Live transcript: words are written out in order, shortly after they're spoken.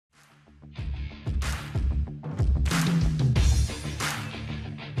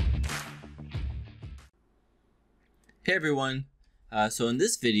Hey everyone, so in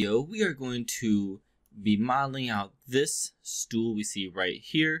this video we are going to be modeling out this stool we see right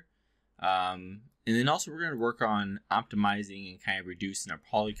here, and then also we're going to work on optimizing and kind of reducing our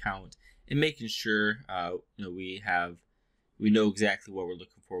poly count and making sure we know exactly what we're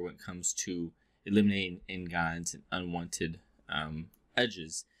looking for when it comes to eliminating n-gons and unwanted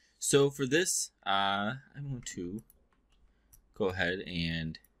edges. So for this I'm going to go ahead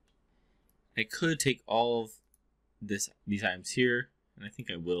and I could take all of these items here, and I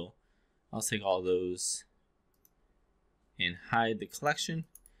think I will. I'll take all those and hide the collection.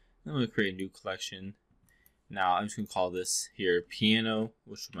 I'm going to create a new collection. Now I'm just going to call this here piano,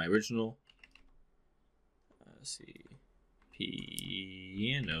 which was my original. Let's see,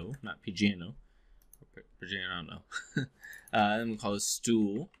 piano, not piano. I don't know. I'm going to call this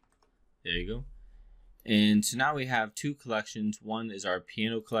stool. There you go. And so now we have two collections. One is our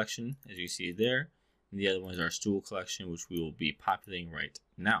piano collection, as you see there. And the other one is our stool collection, which we will be populating right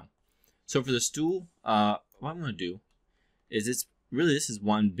now. So for the stool, what I'm going to do is this is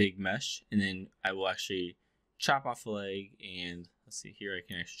one big mesh, and then I will actually chop off a leg, and let's see here, I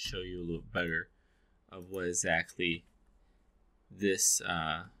can actually show you a little better of what exactly this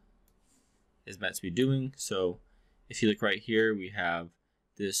is meant to be doing. So if you look right here, we have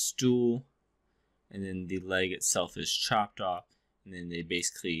this stool, and then the leg itself is chopped off, and then they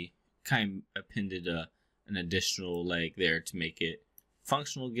basically kind of appended an additional leg there to make it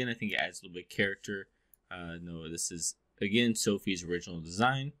functional again. I think it adds a little bit of character. No, this is again Sophie's original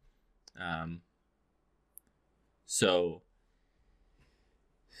design. So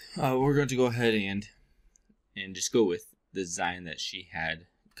we're going to go ahead and just go with the design that she had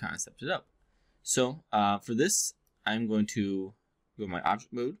concepted up. So for this, I'm going to go to my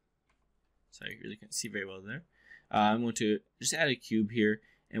object mode. Sorry, you really can't see very well there. I'm going to just add a cube here.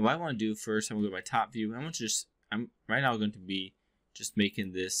 And what I want to do first, I'm going to go to my top view. I'm right now going to be just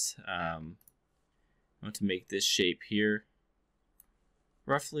making this, I want to make this shape here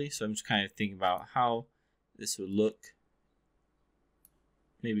roughly. So I'm just kind of thinking about how this would look.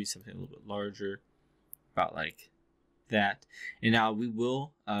 Maybe something a little bit larger, about like that. And now we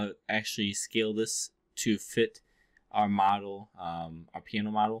will actually scale this to fit our model, our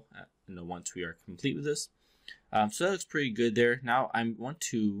piano model, once we are complete with this. So that looks pretty good there. Now I want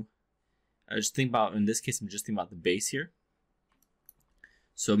to just think about, in this case, I'm just thinking about the base here.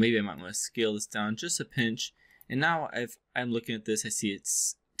 So maybe I might want to scale this down just a pinch. And now if I'm looking at this, I see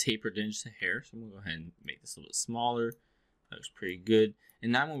it's tapered in just a hair. So I'm going to go ahead and make this a little bit smaller. That looks pretty good.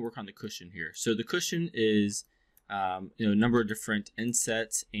 And now I'm going to work on the cushion here. So the cushion is a number of different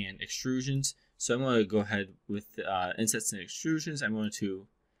insets and extrusions. So I'm going to go ahead with insets and extrusions. I'm going to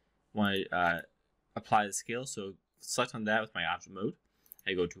apply the scale. So select on that with my object mode.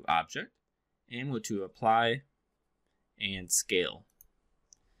 I go to object and go to apply and scale.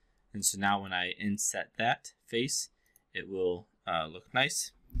 And so now when I inset that face, it will look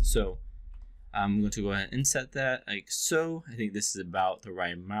nice. So I'm going to go ahead and inset that like so. I think this is about the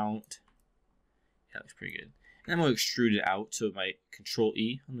right amount. Yeah, that looks pretty good. And I'm going to extrude it out. So my Control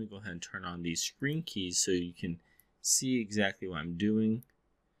E, I'm going to go ahead and turn on these screen keys so you can see exactly what I'm doing.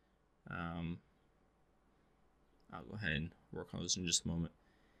 I'll go ahead and work on this in just a moment.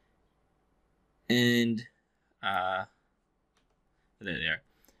 And there they are.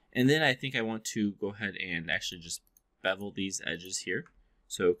 And then I think I want to go ahead and actually just bevel these edges here.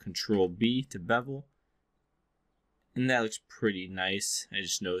 So Control B to bevel. And that looks pretty nice. I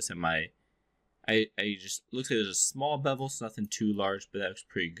just noticed that I just looks like there's a small bevel, so nothing too large, but that looks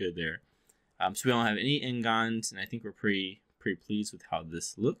pretty good there. So we don't have any n-gons, and I think we're pretty pleased with how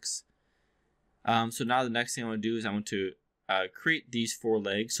this looks. So now the next thing I want to do is I want to create these 4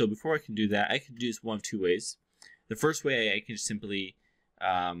 legs. So before I can do that, I can do this one of 2 ways. The first way, I can simply,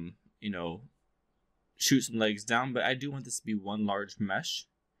 shoot some legs down, but I do want this to be one large mesh.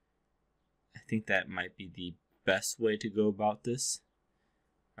 I think that might be the best way to go about this,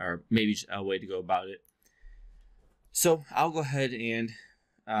 or maybe a way to go about it. So I'll go ahead and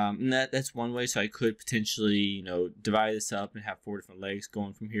that's one way. So I could potentially, divide this up and have 4 different legs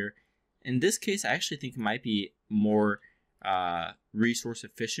going from here. In this case, I actually think it might be more resource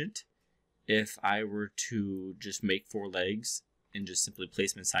efficient if I were to just make 4 legs and just simply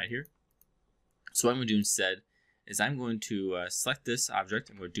place them inside here. So what I'm going to do instead is I'm going to select this object.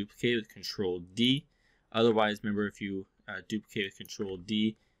 I'm going to duplicate it with Control D. Otherwise, remember, if you duplicate with Control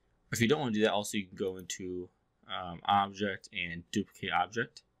D, or if you don't want to do that, also you can go into Object and Duplicate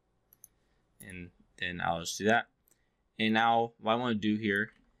Object. And then I'll just do that. And now what I want to do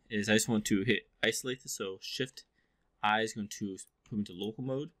here is I just want to hit isolate this. So Shift I is going to put me into local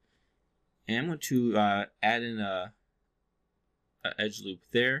mode. And I'm going to add in a an edge loop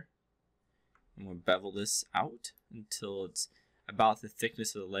there. I'm going to bevel this out until it's about the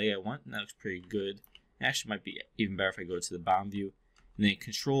thickness of the leg I want, and that looks pretty good. It actually might be even better if I go to the bottom view. And then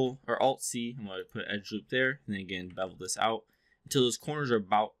Control or Alt C, I'm going to put edge loop there, and then again bevel this out until those corners are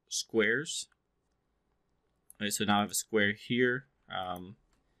about squares. Okay, so now I have a square here,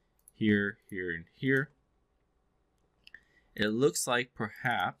 here, here, and here. It looks like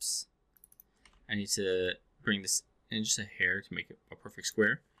perhaps I need to bring this in just a hair to make it a perfect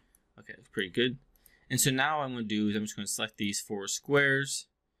square. Okay, that's pretty good. And so now what I'm going to do is I'm just going to select these 4 squares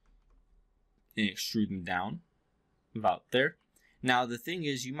and extrude them down about there. Now the thing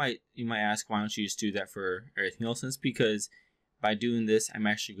is, you might ask, why don't you just do that for everything else? And it's because by doing this, I'm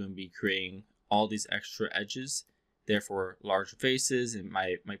actually going to be creating all these extra edges, therefore larger faces, and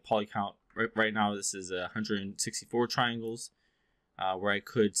my poly count right now this is 164 triangles, where I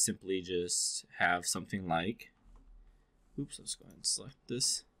could simply just have something like, oops, let's go ahead and select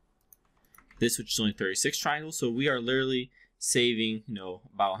this, which is only 36 triangles. So we are literally saving,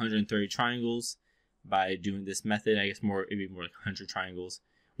 about 130 triangles by doing this method. I guess maybe more like 100 triangles,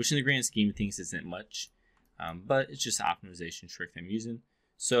 which in the grand scheme of things isn't much, but it's just an optimization trick I'm using.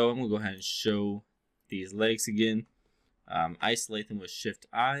 So I'm gonna go ahead and show these legs again. Isolate them with Shift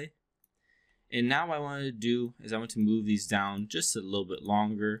I. And now what I want to do is I want to move these down just a little bit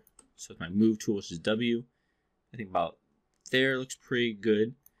longer. So with my move tool, which is W, I think about there looks pretty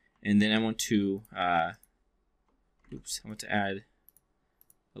good. And then I want to, I want to add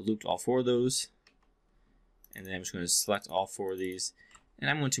a loop to all 4 of those. And then I'm just going to select all 4 of these. And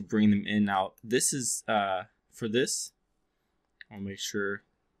I'm going to bring them in. Now, this is, for this, I'll make sure,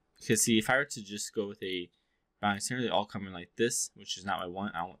 because see, if I were to just go with a bounding center, they all come in like this, which is not what I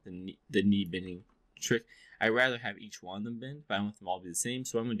want. I want the knee bending trick. I'd rather have each one of them bend, but I want them all to be the same.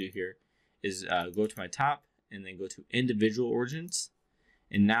 So what I'm going to do here is go to my top and then go to individual origins.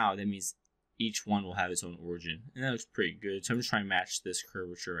 And now that means each one will have its own origin. And that looks pretty good. So I'm just trying to match this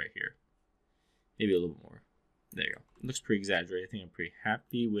curvature right here. Maybe a little bit more. There you go. It looks pretty exaggerated. I think I'm pretty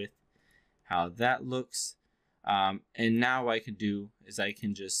happy with how that looks. And now what I can do is I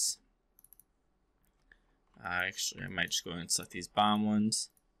can just, actually I might just go ahead and select these bottom ones.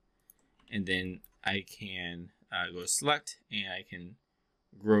 And then I can go to select and I can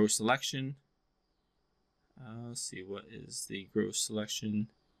grow selection. Let's see, what is the grow selection?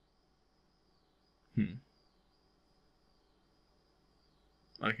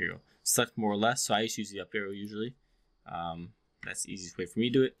 Oh, here you go. Select more or less. So I just use the up arrow usually. That's the easiest way for me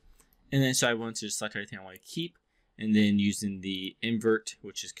to do it. And then so I want to just select everything I want to keep. And then using the invert,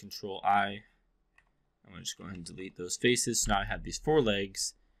 which is Control I, I'm going to just go ahead and delete those faces. So now I have these 4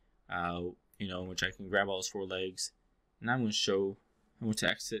 legs, which I can grab all those 4 legs. And I'm going to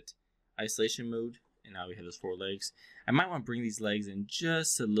exit isolation mode. And now we have those 4 legs. I might want to bring these legs in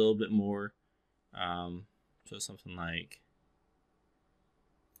just a little bit more. So something like,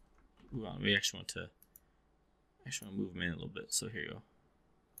 we actually want to move them in a little bit. So here you go.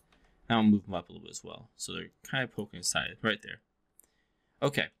 Now I'll move them up a little bit as well. So they're kind of poking inside right there.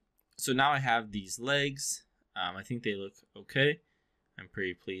 Okay. So now I have these legs. I think they look okay. I'm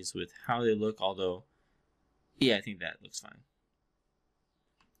pretty pleased with how they look, although, yeah, I think that looks fine.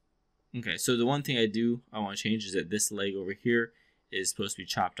 Okay, so the one thing I want to change is that this leg over here is supposed to be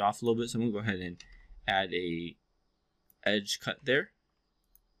chopped off a little bit. So I'm going to go ahead and add a edge cut there.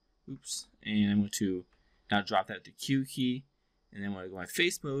 Oops. And I'm going to now drop that to Q key. And then I'm going to go to my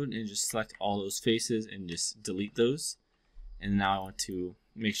face mode and just select all those faces and just delete those. And now I want to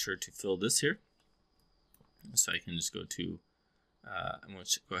make sure to fill this here. So I can just go to, I'm going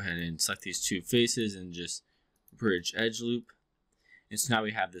to go ahead and select these 2 faces and just bridge edge loop. And so now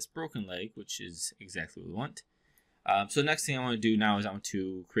we have this broken leg, which is exactly what we want. So the next thing I want to do now is I want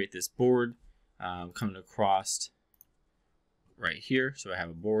to create this board coming across right here. So I have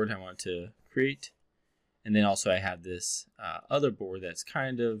a board I want to create. And then also I have this other board that's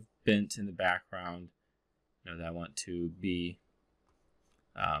kind of bent in the background, that I want to be,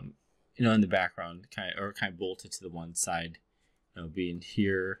 in the background, kind of bolted to the one side, being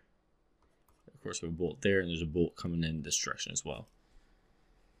here. Of course, we have a bolt there, and there's a bolt coming in this direction as well.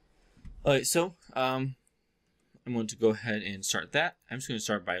 Alright, so I'm going to go ahead and start that. I'm just going to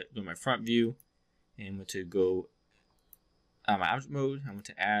start by doing my front view, and I'm going to go my object mode. I'm going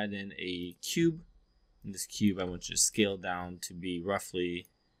to add in a cube. In this cube, I want to just scale down to be roughly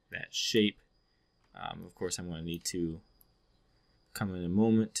that shape. Of course, I'm going to need to come in a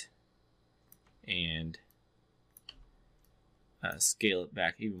moment and scale it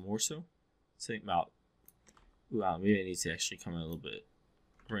back even more so. So think about, maybe I need to actually come in a little bit,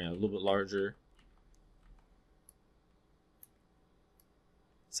 bring it a little bit larger.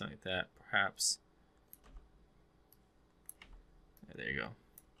 something like that, perhaps. There you go.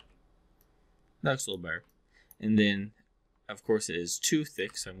 That looks a little better. And then, of course, it is too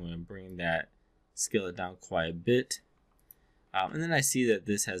thick, so I'm going to bring that, scale it down quite a bit. And then I see that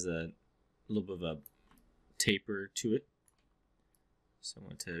this has a little bit of a taper to it. So I'm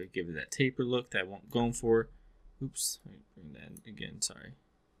going to give it that taper look that I'm going for. Oops, let me bring that again, sorry.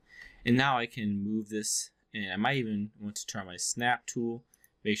 And now I can move this, and I might even want to try my snap tool,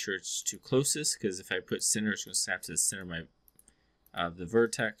 make sure it's to closest, because if I put center, it's going to snap to the center of my the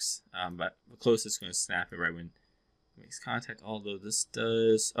vertex, but the closest is going to snap it right when it makes contact, although this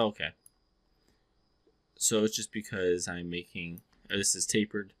does, okay. So it's just because I'm making, this is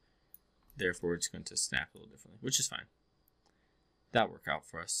tapered, therefore it's going to snap a little differently, which is fine. That'll work out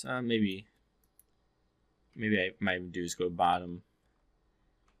for us. Maybe I might even do is go bottom.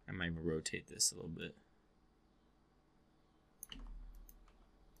 I might even rotate this a little bit.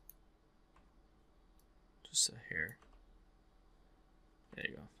 Just a hair. There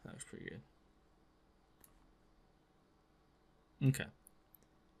you go. That looks pretty good. Okay.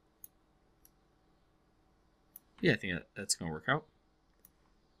 Yeah, I think that's going to work out.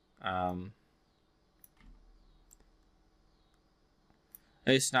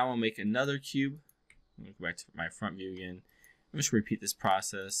 Okay, so now I'll make another cube. I'm going to go back to my front view again. I'm just repeat this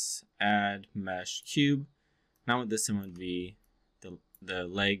process. Add mesh cube. Now with this, I'm going to be the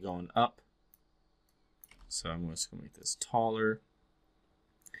leg going up. So I'm just going to make this taller.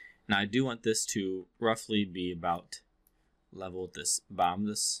 Now I do want this to roughly be about level with this bottom of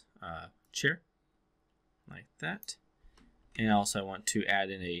this chair, like that. And also I want to add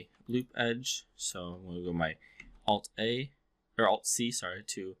in a loop edge. So I'm going to go my Alt C, sorry,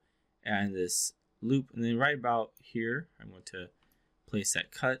 to add this loop, and then right about here I'm going to place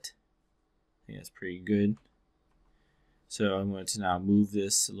that cut. I think that's pretty good. So I'm going to now move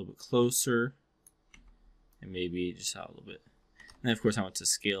this a little bit closer and maybe just out a little bit. And then of course I want to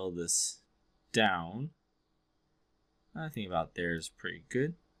scale this down. I think about there is pretty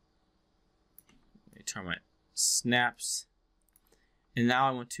good. Let me turn my snaps. And now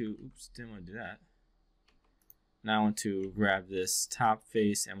I want to, oops, didn't want to do that. Now I want to grab this top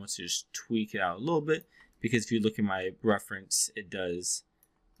face and I want to just tweak it out a little bit, because if you look at my reference, it does,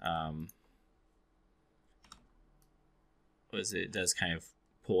 it does kind of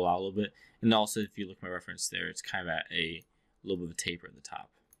pull out a little bit. And also if you look at my reference there, it's kind of at a little bit of a taper at the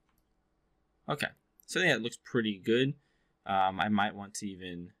top. Okay, so I think that looks pretty good. I might want to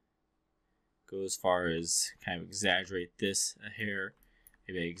even go as far as kind of exaggerate this a hair.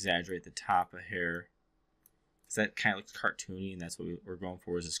 Maybe I exaggerate the top a hair. That kind of looks cartoony, and that's what we're going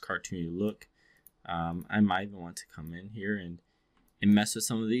for, is this cartoony look. I might even want to come in here and mess with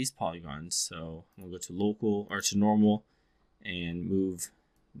some of these polygons. So I'm going to go to local, or to normal, and move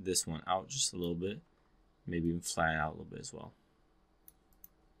this one out just a little bit. Maybe even flat out a little bit as well.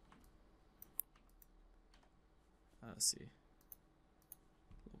 Let's see.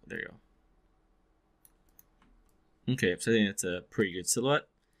 There you go. Okay, so I think that's a pretty good silhouette.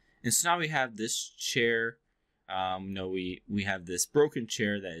 And so now we have this chair. We have this broken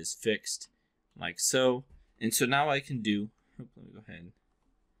chair that is fixed like so. And so now I can do, let me go ahead and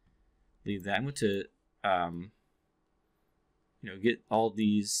leave that. I'm going to, get all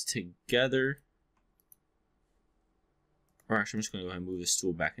these together. Or actually, I'm just going to go ahead and move this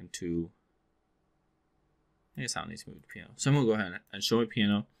stool back into, I guess I don't need to move the piano. So I'm going to go ahead and show my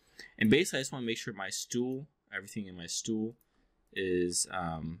piano. And basically, I just want to make sure my stool, everything in my stool is,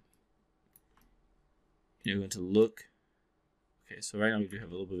 going to look. Okay, so right now we do have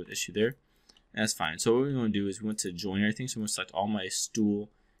a little bit of an issue there. That's fine. So what we're going to do is we want to join everything. So I'm going to select all my stool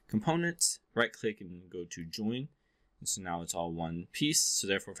components, right click and go to join. And so now it's all one piece. So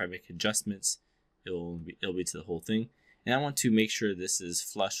therefore, if I make adjustments, it'll be to the whole thing. And I want to make sure this is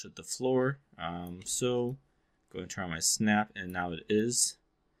flush with the floor. So go and turn on my snap, and now it is.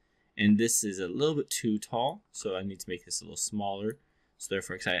 And this is a little bit too tall, so I need to make this a little smaller. So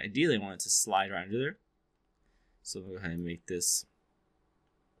therefore, ideally I want it to slide right under there. So I'm going to go ahead and make this,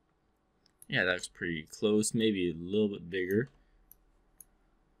 yeah, that looks pretty close, maybe a little bit bigger.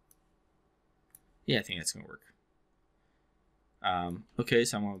 Yeah, I think that's going to work. Okay,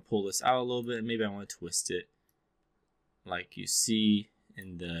 so I'm going to pull this out a little bit. Maybe I want to twist it like you see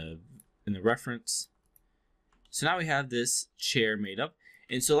in the reference. So now we have this chair made up.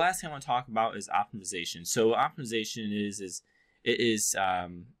 And so last thing I want to talk about is optimization. So what optimization is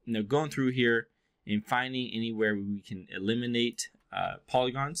going through here and finding anywhere where we can eliminate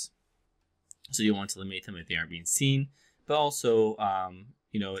polygons. So you want to eliminate them if they aren't being seen, but also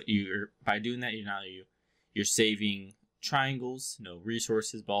by doing that you're saving triangles,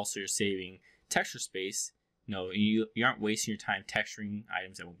 resources, but also you're saving texture space. You aren't wasting your time texturing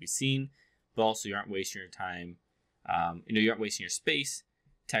items that won't be seen, but also you aren't wasting your time, you aren't wasting your space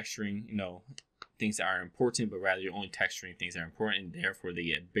texturing, things that aren't important, but rather you're only texturing things that are important, and therefore they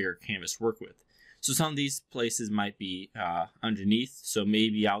get a bigger canvas to work with. So some of these places might be underneath, so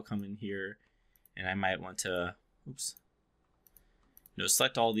maybe I'll come in here and I might want to,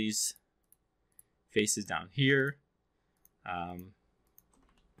 select all these faces down here.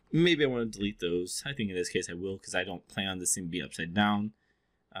 Maybe I want to delete those. I think in this case I will, because I don't plan on this thing being upside down.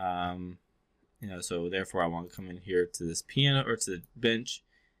 So therefore I want to come in here to this piano or to the bench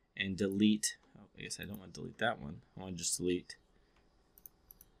and delete. Oh, I guess I don't want to delete that one. I want to just delete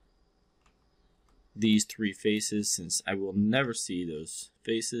these 3 faces, since I will never see those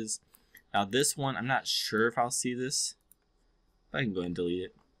faces. Now this one, I'm not sure if I'll see this, but I can go ahead and delete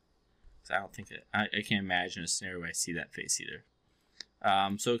it. I don't think I can't imagine a scenario where I see that face either.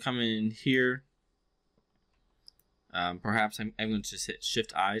 So coming in here, perhaps I'm going to just hit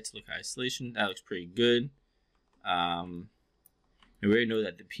Shift I to look at isolation. That looks pretty good. And we already know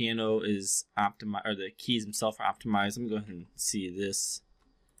that the piano is optimized, or the keys themselves are optimized. Let me go ahead and see this.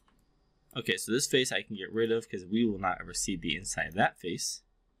 Okay, so this face I can get rid of because we will not ever see the inside of that face.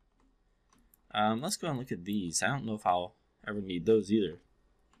 Let's go and look at these. I don't know if I'll ever need those either.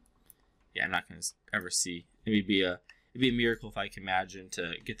 Yeah, I'm not going to ever see. It'd be a miracle if I can imagine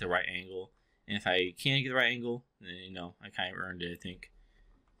to get the right angle. And if I can't get the right angle, then I kind of earned it, I think,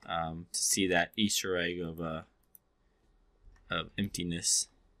 to see that Easter egg of emptiness.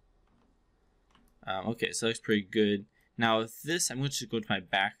 Okay, so that's pretty good. Now with this, I'm going to go to my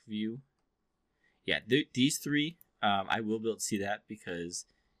back view. Yeah, these 3, I will be able to see that because,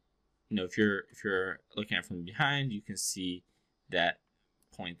 if you're looking at it from behind, you can see that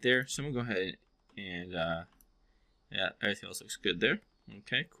point there. So I'm gonna go ahead and yeah, everything else looks good there.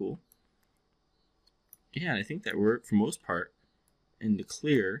 Okay, cool. Yeah, and I think that we're for most part in the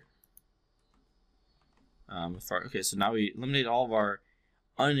clear. Okay, so now we eliminate all of our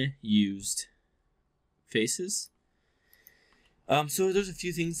unused faces. So there's a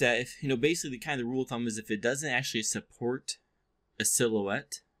few things that if basically the rule of thumb is if it doesn't actually support a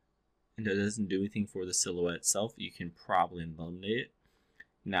silhouette and it doesn't do anything for the silhouette itself, you can probably eliminate it.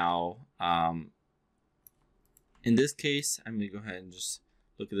 Now, in this case, I'm going to go ahead and just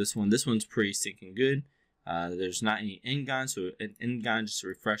look at this one. This one's pretty stinking good. There's not any n-gon, so an n-gon, just a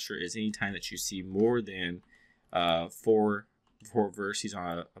refresher, is any time that you see more than 4 vertices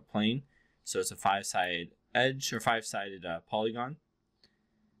on a plane. So it's a 5-sided edge or 5-sided polygon.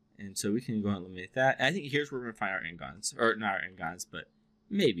 And so we can go and eliminate that. And I think here's where we're going to find our n-gons, or not our n-gons, but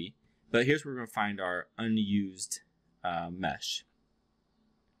maybe. But here's where we're going to find our unused mesh.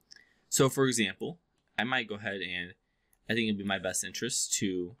 So for example, I might go ahead and I think it'd be my best interest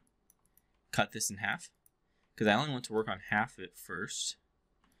to cut this in half, because I only want to work on half of it first.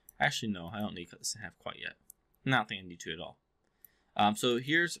 Actually, no, I don't need to cut this in half quite yet. I don't think I need to at all. So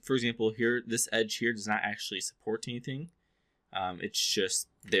here's, for example, here, this edge here does not actually support anything. It's just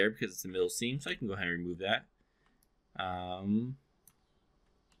there because it's the middle seam, so I can go ahead and remove that.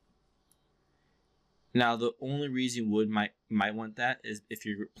 Now, the only reason you might want that is if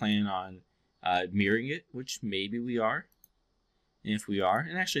you're planning on mirroring it, which maybe we are. And if we are,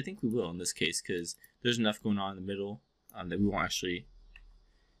 and actually I think we will in this case, because there's enough going on in the middle that we won't actually,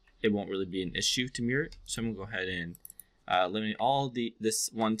 it won't really be an issue to mirror it. So I'm going to go ahead and eliminate all this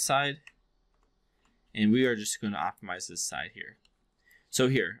one side, and we are just going to optimize this side here. So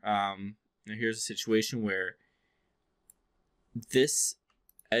here, now here's a situation where this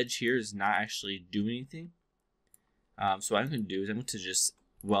edge here is not actually doing anything. So what I'm going to do is I'm going to just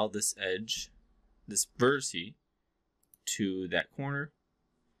weld this edge, this vertice, to that corner,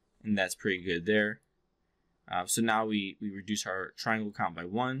 and that's pretty good there. So now we reduce our triangle count by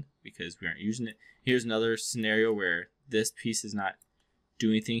 1 because we aren't using it. Here's another scenario where this piece is not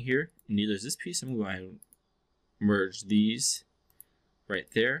doing anything here, and neither is this piece. I'm going to go ahead and merge these right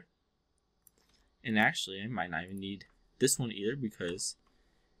there. And actually, I might not even need this one either because,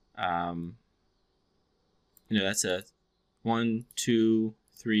 that's a 1, 2,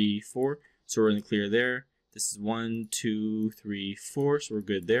 3, 4. So we're in the clear there. This is 1, 2, 3, 4. So we're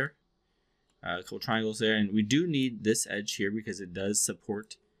good there. A couple triangles there, and we do need this edge here because it does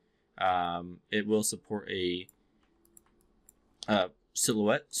support. It will support a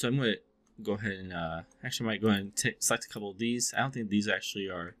silhouette. So I'm going to go ahead and actually might go ahead and select a couple of these. I don't think these actually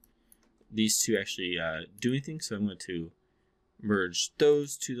are. These two actually do anything. So I'm going to merge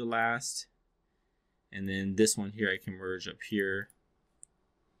those to the last, and then this one here I can merge up here.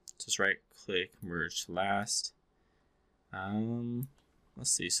 So just right click, merge to last.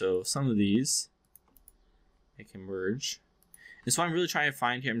 Let's see. So some of these I can merge. And so I'm really trying to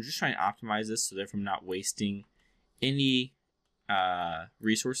find here. I'm just trying to optimize this so therefore I'm not wasting any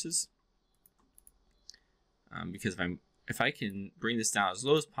resources. Because if I can bring this down as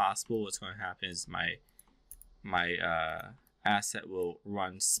low as possible, what's going to happen is my asset will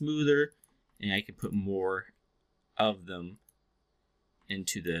run smoother, and I can put more of them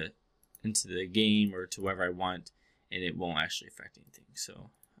into the game or to wherever I want, and it won't actually affect anything. So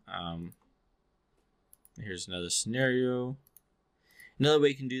here's another scenario. Another way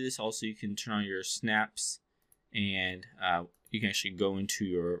you can do this, also you can turn on your snaps, and you can actually go into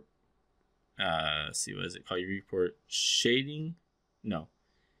your let's see, what is it called? Your viewport shading? No.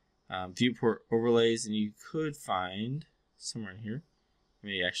 Viewport overlays, and you could find somewhere in here.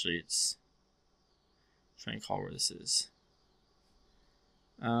 Maybe actually it's I'm trying to call where this is.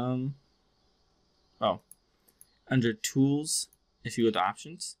 Oh, under tools, if you go to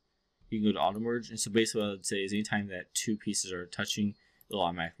options, you can go to auto merge. And so basically what I would say is anytime that two pieces are touching, it'll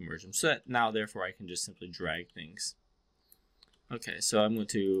automatically merge them. So that now therefore I can just simply drag things. Okay, so I'm going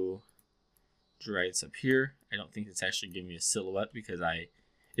to drag this up here. I don't think it's actually giving me a silhouette because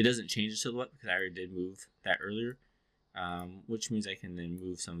it doesn't change the silhouette because I already did move that earlier. Which means I can then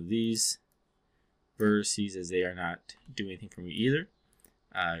move some of these vertices as they are not doing anything for me either.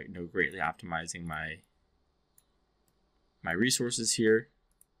 Greatly optimizing my resources here.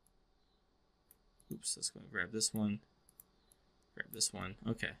 Oops, let's go and grab this one. Grab this one.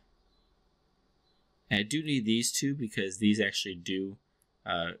 Okay. And I do need these two because these actually do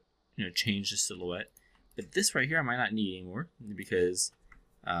change the silhouette. But this right here I might not need anymore because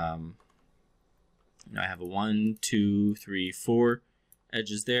I have a 1, 2, 3, 4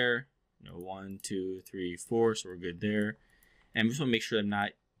 edges there. 1, 2, 3, 4, so we're good there. And I just want to make sure I'm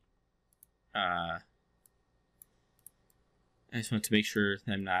not I just want to make sure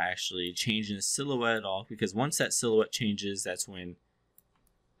that I'm not actually changing the silhouette at all, because once that silhouette changes, that's when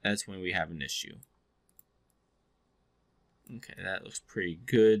we have an issue. Okay, that looks pretty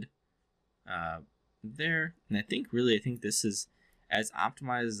good there. And I think this is as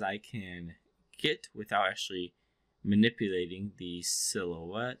optimized as I can get without actually manipulating the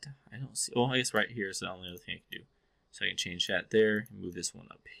silhouette. I don't see, well, I guess right here is the only other thing I can do. So I can change that there and move this one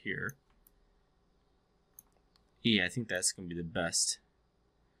up here. Yeah, I think that's going to be the best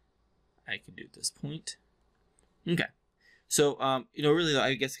I can do at this point. Okay. So, really,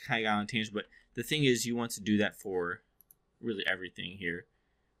 I guess I kind of got on a tangent, but the thing is you want to do that for really everything here.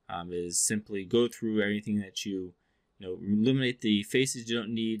 Is simply go through everything that you eliminate the faces you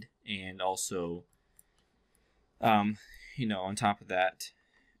don't need, and also, on top of that,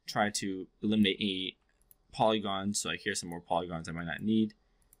 try to eliminate any polygons. So like here's some more polygons I might not need,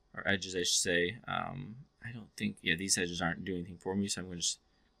 or edges I should say. I don't think, these edges aren't doing anything for me, so I'm going to just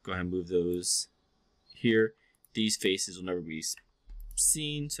go ahead and move those here. These faces will never be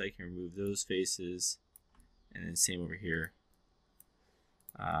seen, so I can remove those faces, and then same over here.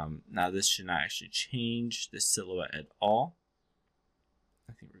 Now this should not actually change the silhouette at all.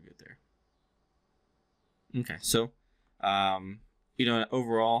 I think we're good there. Okay, so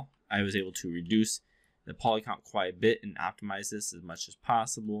overall I was able to reduce the poly count quite a bit and optimize this as much as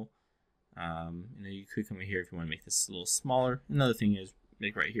possible. You could come in here if you want to make this a little smaller. Another thing is,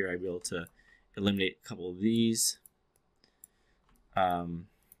 like right here, I'd be able to eliminate a couple of these.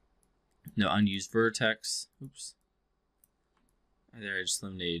 Unused vertex. Oops. There, I just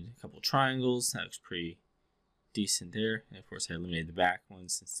eliminated a couple of triangles. That looks pretty decent there. And of course, I eliminated the back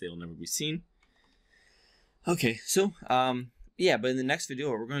ones since they will never be seen. Okay, so but in the next video,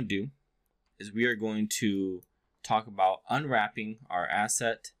 what we're going to do is we are going to talk about unwrapping our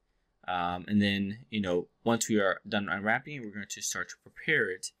asset. And then, once we are done unwrapping it, we're going to start to prepare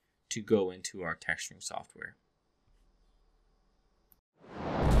it to go into our texturing software.